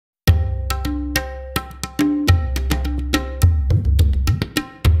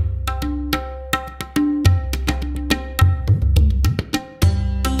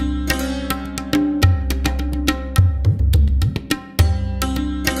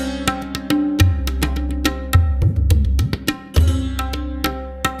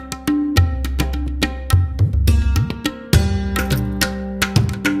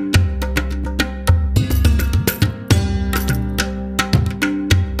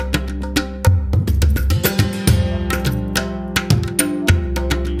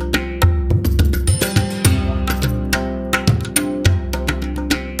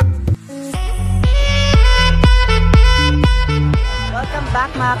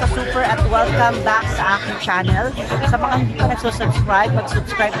ka-super at welcome back sa aking channel. Sa mga hindi pa nagsusubscribe,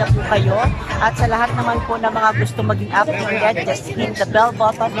 mag-subscribe na po kayo. At sa lahat naman po na mga gusto maging updated, just hit the bell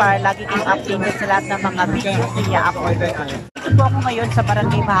button para lagi kayong updated sa lahat ng mga videos na i-upload ko. Ito po ako ngayon sa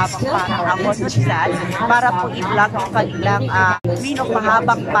Barangay Mahabang Parang, Angono, Rizal, para po i-vlog ang kanilang Queen of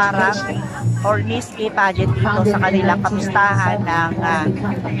Mahabang Parang or Miss A Pageant dito sa kanilang kamustahan ng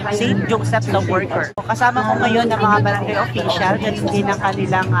St. Joseph the Worker. Kasama ko ngayon ng mga barangay official, ganun din ang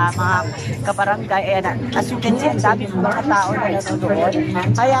kanilang mga kabarangay. Ayan, as you can see, ang dami po mga tao na nanonood.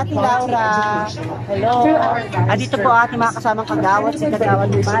 Hi, Ate Laura! Hello! Dito po ating mga kasamang kagawad, si Kagawad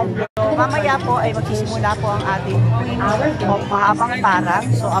Luman. So, mamaya po ay magsisimula po ang ating Queen of Mahabang Parang.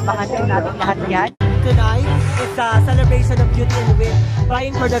 So, abangan po natin lahat yan. Tonight, it's a celebration of beauty and wit,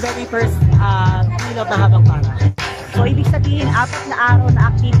 vying for the very first Queen of Mahabang Parang. So, ibig sabihin, 4 na araw na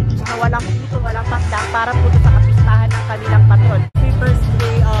activities na walang puto, walang patlang para po sa kapistahan ng kanilang patron. The first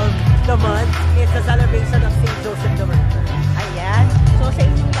day of the month is the celebration of St. Joseph the Worker. Ayan. So, sa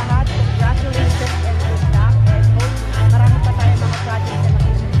inyong lahat, congratulations and good luck. And hope marami pa tayo mga projects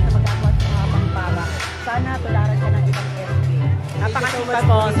na magagawa sa Mahabang Parang. Sana tularan ka ng ibang SK. Napakasipag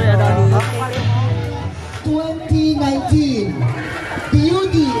po, Sir Adoni. Okay. 2019,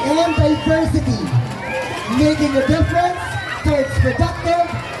 beauty and diversity, making a difference towards productive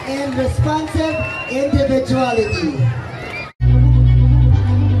and responsive individuality.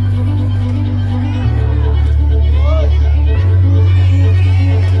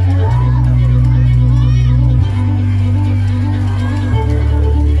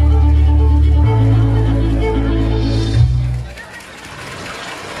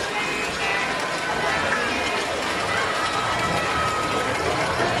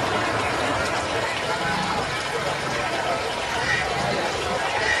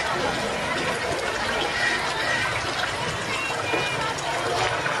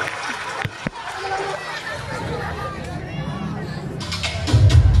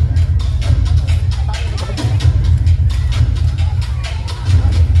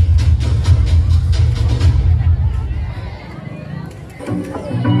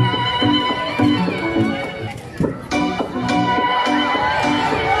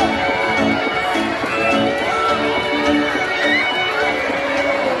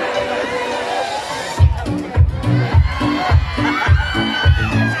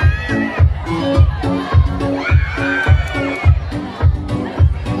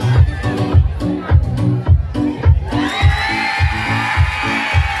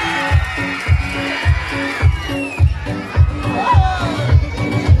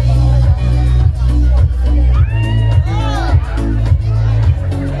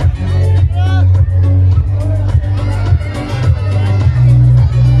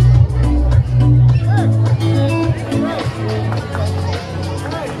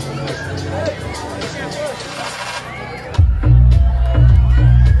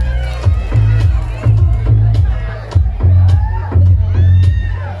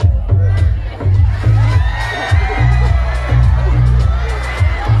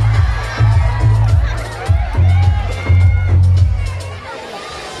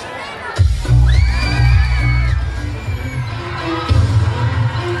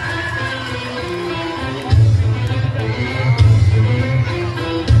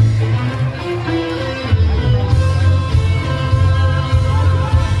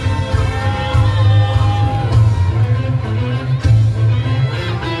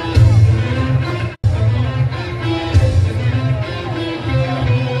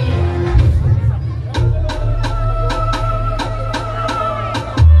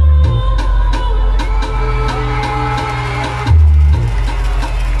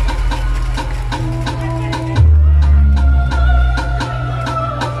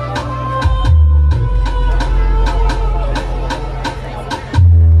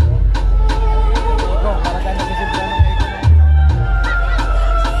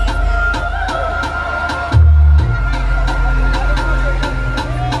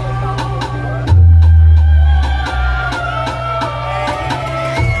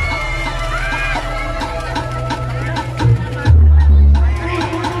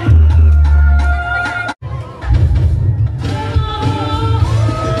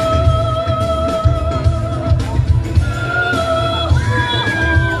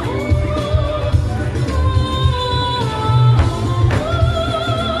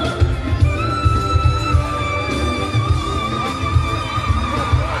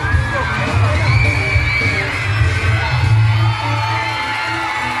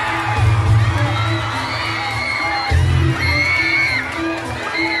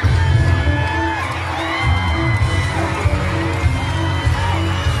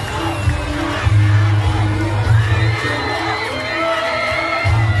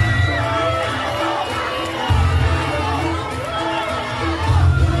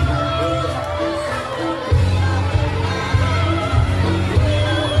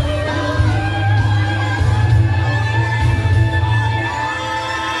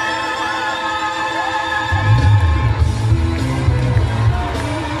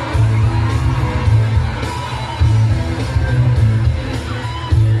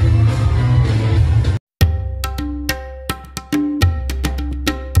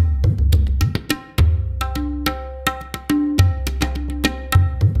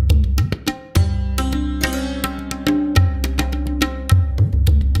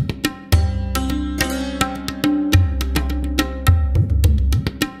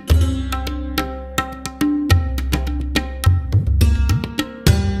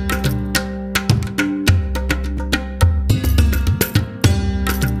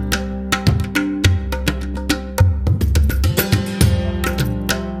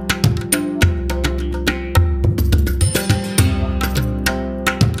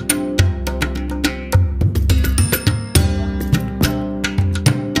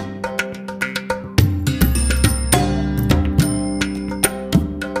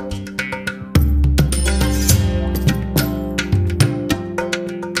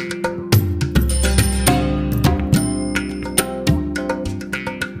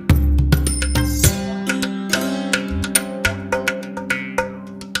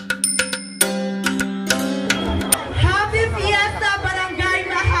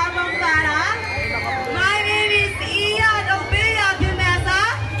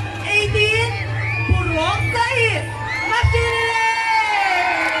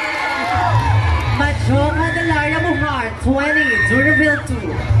 Durable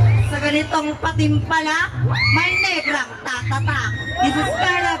 2. Sa ganitong patimpala, may negrang tatatak. This is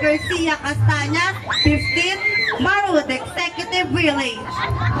Carla Garcia Castañas, 15, Marud Executive Village.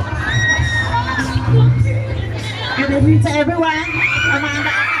 Good evening to everyone.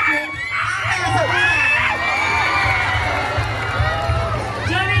 Amanda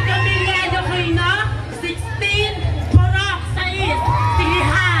Jerry Camilla Yoquina, 16, Borok, 6,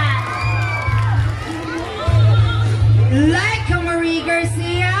 Tilihan. Laika Marie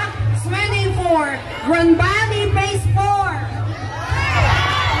Garcia, 24, Grand Valley Base 4.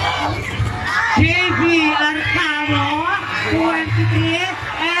 JB Arcano, 23,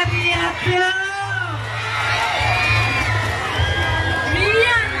 Area 2.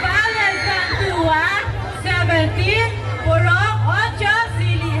 Mian Valle Santua, 17, Borok, 8,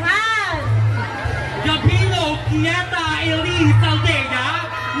 Silihan. Gabilo Quieta Elise Aldea,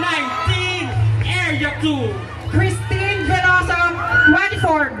 19, Area 2. Christine Velosa,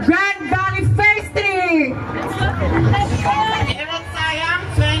 24, Grand Valley Phase 3. Aaron Sayang,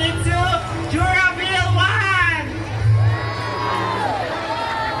 22, Duraville 1.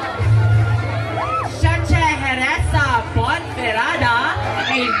 Shache Heresa Ponferrada,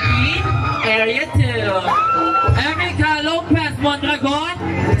 18, Area 2. Erica Lopez Mondragon,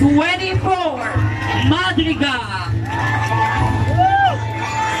 24, Madriga.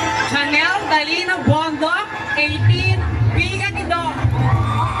 Chanel Dalina Bondo, 18, Bigatidong.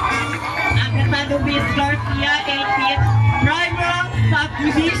 Agatha Luis Garcia, 18, Primal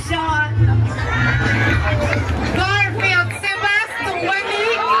Subdivision. Garfield Sebas, 20,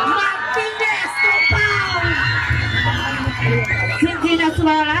 Martinez, 2 pounds. Cynthia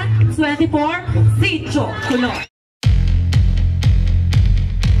Suara, 24, Sitio, Tuloy.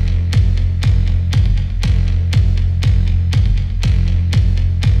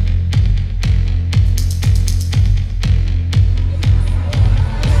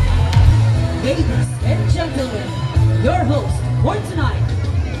 Ladies and gentlemen, your host for tonight,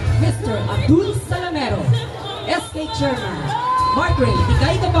 Mr. Abdul Salamero, SK Chairman, Margaret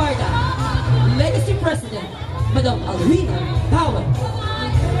Tigay Gabarda, Legacy President, Madam Alwina Tawag.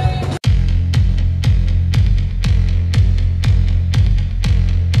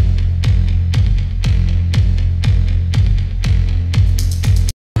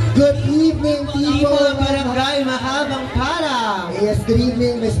 Good evening, people of Barangay Mahabang Parang. Yes, good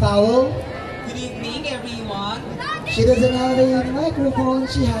evening, Miss Powell. Good evening, everyone. She doesn't have a microphone.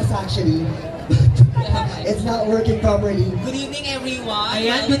 She has actually. It's not working properly. Good evening, everyone.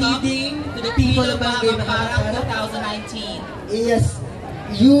 Ayan, good evening to the people people of of Barangay Mahabang Mahabang Parang 2019. Yes,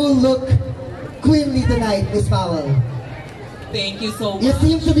 you look queenly tonight, Miss Powell. Thank you so You much.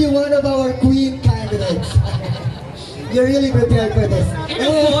 seem to be one of our queen candidates. You're really prepared for this. And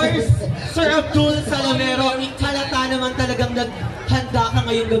of course, Sir Abdul Salamero, halata naman talagang naghanda ka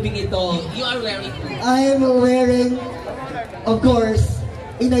ngayong gabing ito. You are very cool. I'm wearing, of course,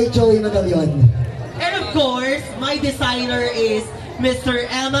 Inay Joey Medallion. And of course, my designer is Mr.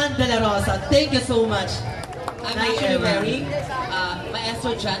 Eman De La Rosa. Thank you so much. I'm Nay actually Eman. wearing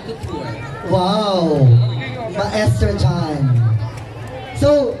Maestro John Couture. Wow, Maestro John.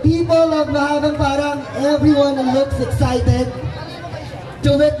 So, people of Mahabang Parang, everyone looks excited to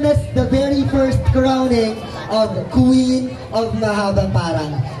witness the very first crowning of Queen of Mahabang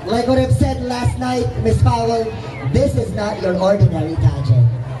Parang. Like what I've said last night, Miss Powell, this is not your ordinary pageant,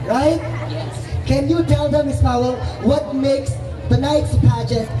 right? Yes. Can you tell them, Miss Powell, what makes tonight's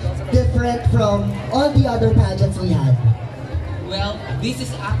pageant different from all the other pageants we had? Well, this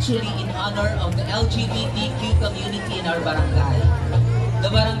is actually in honor of the LGBTQ community in our barangay. The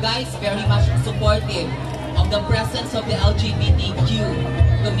barangay is very much supportive of the presence of the LGBTQ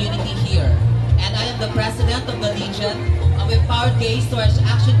community here. And I am the president of the Legion of Empowered Gays Towards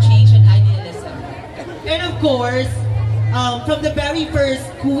Action, Change, and Idealism. And of course, from the very first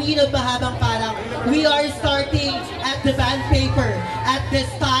Queen of Mahabang Parang, we are starting at the band paper. At this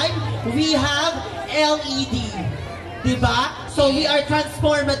time, we have LED. Diba? So we are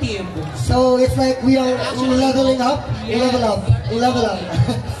transformative. So it's like we are leveling up, level up, level up.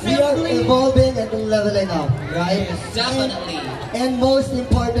 We are evolving and leveling up, right? Definitely. And most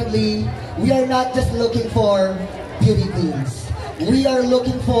importantly, we are not just looking for beauty queens. We are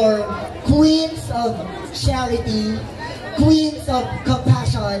looking for queens of charity, queens of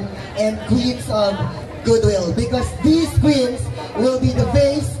compassion, and queens of goodwill. Because these queens will be the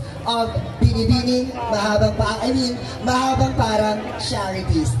face of Binibining, Mahabang Parang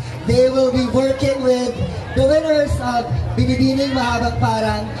charities. They will be working with the winners of Binibining Mahabang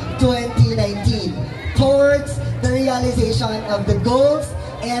Parang 2019 towards the realization of the goals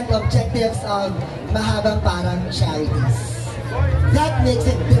and objectives of Mahabang Parang charities. That makes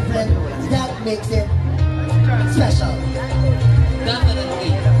it different. That makes it special.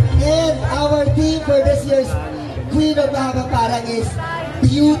 Definitely. And our theme for this year's Queen of Mahabang Parang is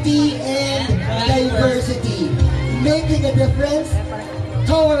beauty and diversity, making a difference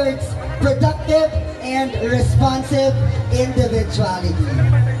towards productive and responsive individuality.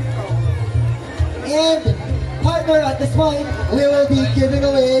 And partner, at this point, we will be giving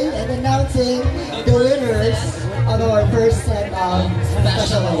away and announcing the winners of our first set of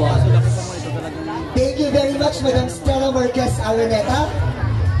special awards. Thank you very much, Madam Stella Marquez Araneta.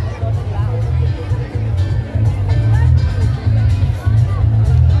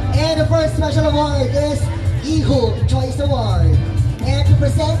 And the first special award is Iho Choice Award. And to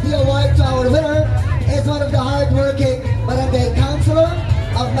present the award to our winner is one of the hardworking Barangay Councilor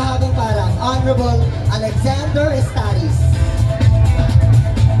of Mahabang Parang, Honorable Alexander Estaris.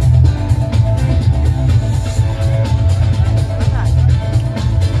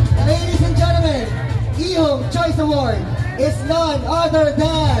 Ladies and gentlemen, Iho Choice Award is none other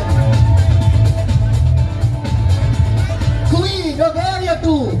than Queen of Area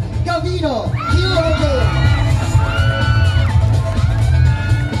 2, Gavino Q.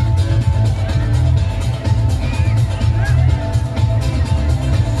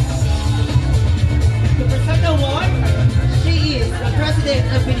 Award. She is the president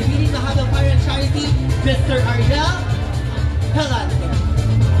of Binibining Mahabang Parang Charity, Mr. Rizal.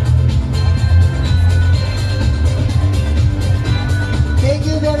 Thank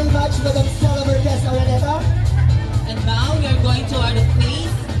you very much, Madam Stella Marquez Araneta. And now we are going to award the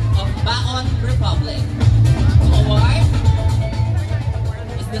face of Baon Republic. The award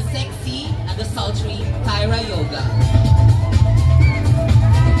is the sexy and the sultry Tyra Yoga.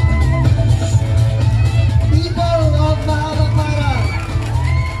 Of Mahabang Parang,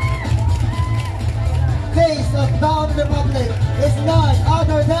 face of Baon Republic is none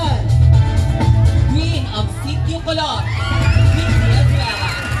other than Queen of Sitio Color, Vicky Azuela.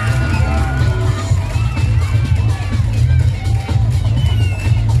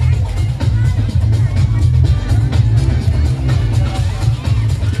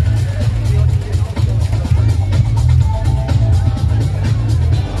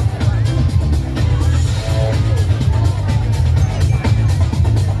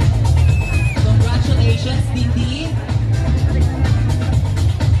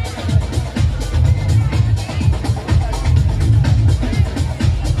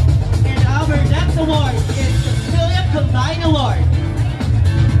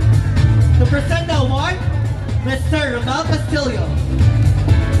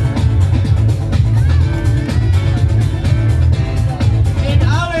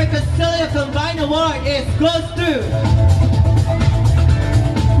 Goes to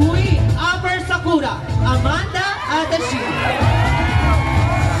Queen Upper Sakura, Amanda Adashi.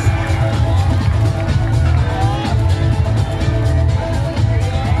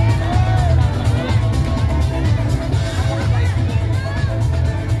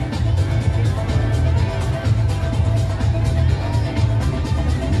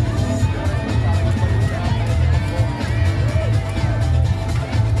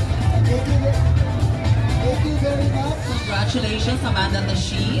 Congratulations, Amanda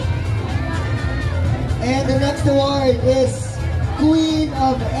Tashi. And the next award is Queen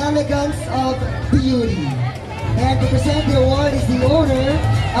of Elegance of Beauty. And to present the award is the owner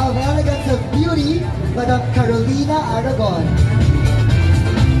of Elegance of Beauty, Madam Carolina Aragon.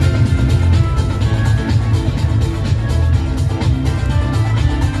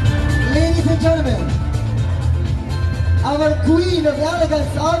 Ladies and gentlemen, our Queen of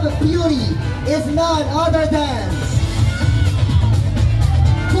Elegance of Beauty is none other than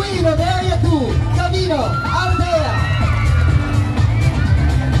Queen of Area 2, Gavino Aldea.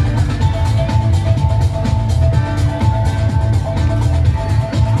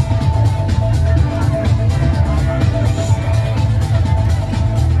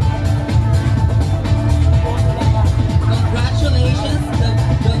 Congratulations,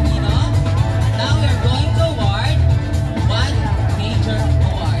 Gavino. Now we are going to award one major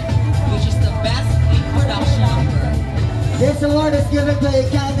award, which is the best in production number. This award is given to a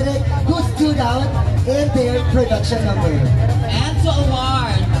candidate who stood out in their production number. And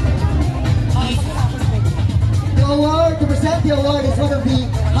to present the award is one of the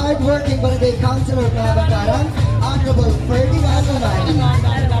hard-working Barangay Councilor of Mahabang Parang, Honorable Ferdinand Umani.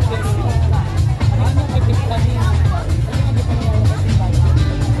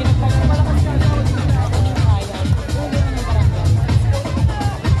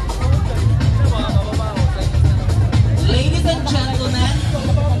 ladies and gentlemen,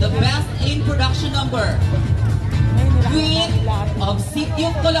 the best in production number, Queen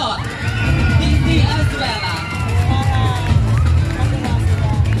Sitio Colot, Titi Azuela.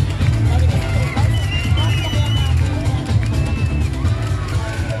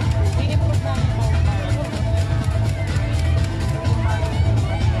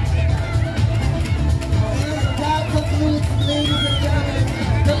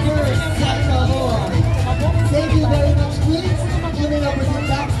 Thank you very much, Queens. You may now proceed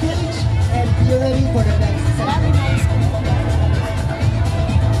backstage and be ready for the next segment.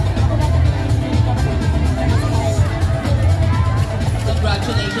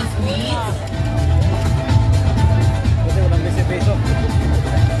 Congratulations, Queens.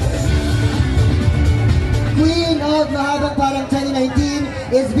 Queen of Mahabang Parang 2019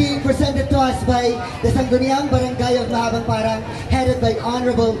 is being presented to us by the Sangguniang Barangay of Mahabang Parang, headed by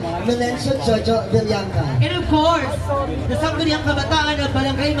Honorable Melencio Jojo Villanga. And of course, the Sangguniang Kabataan of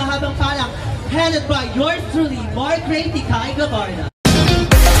Barangay Mahabang Parang, headed by yours truly, Mark Ray Tikay Gabarna.